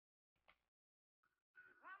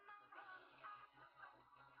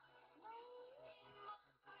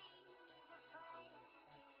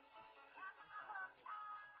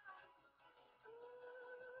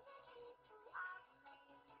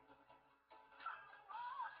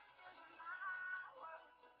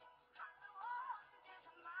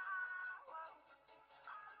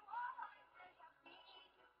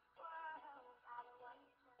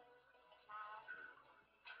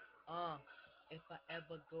If I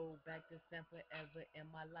ever go back to Sanford ever in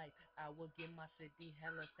my life, I will give my city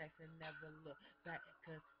hella stacks and never look back.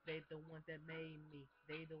 Cause they the ones that made me.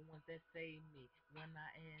 They the ones that saved me. When I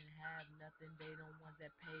ain't have nothing, they the ones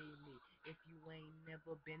that paid me. If you ain't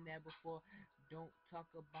never been there before, don't talk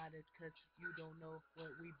about it. Cause you don't know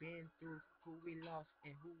what we been through. Who we lost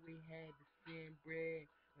and who we had to send bread.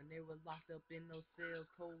 When they were locked up in those cells,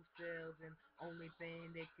 cold cells, and only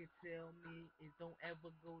thing they could tell me is don't ever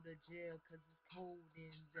go to jail, cause it's cold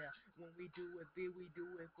in there. When we do it big, we do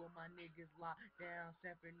it for my niggas locked down,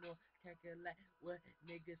 Sanford, North Carolina, where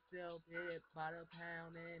niggas sell it by the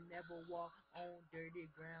pound and never walk on dirty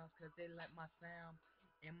grounds, cause they like my sound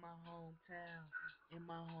in my hometown, in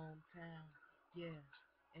my hometown, yeah,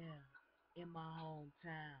 yeah, in my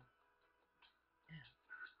hometown, yeah.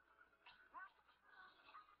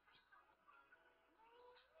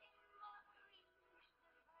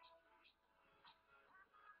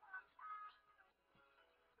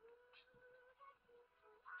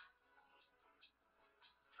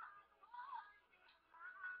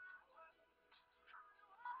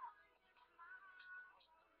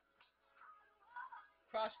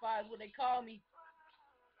 Crossfire is what they call me.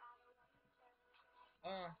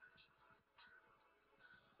 Uh,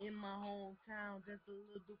 in my hometown, there's a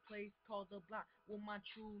little place called the block where my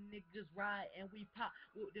true niggas ride and we pop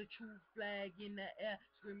with the true flag in the air,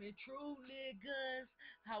 screaming true niggas.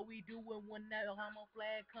 How we do it when that homo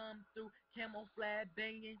flag come through, camouflage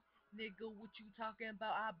banging. Nigga, what you talking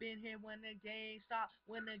about? I been here when the game stop,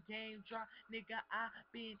 when the game drop. Nigga, I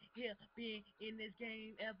been here, been in this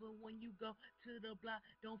game ever. When you go to the block,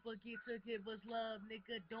 don't forget to give us love,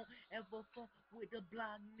 nigga. Don't ever fuck with the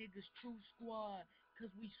block niggas, true squad. Cause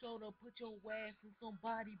we showed up, put your ass in some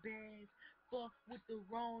body bags. Fuck with the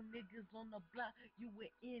wrong niggas on the block, you will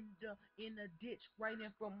end up in a ditch right in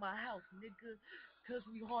from my house, nigga. Cause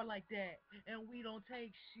we hard like that, and we don't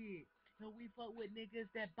take shit. And we fuck with niggas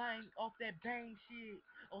that bang off that bang shit.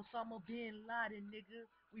 Osama bin Laden, nigga.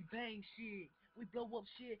 We bang shit. We blow up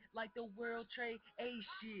shit like the World Trade A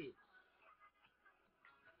shit.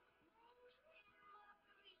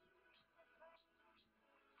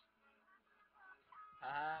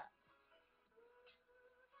 Haha.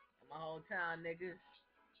 In my hometown, niggas.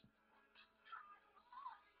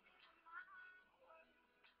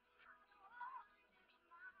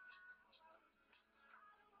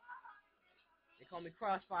 They call me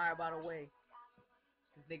Crossfire, by the way.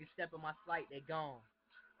 Cause niggas step in my sight, they gone.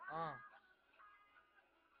 Uh.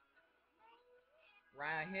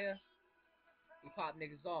 Right here, we pop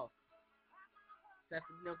niggas off. Except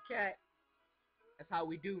for no cat. That's how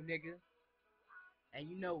we do, nigga. And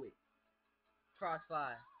you know it.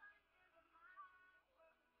 Crossfire.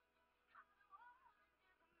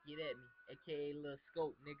 Get at me. AKA Lil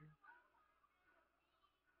Scope, nigga.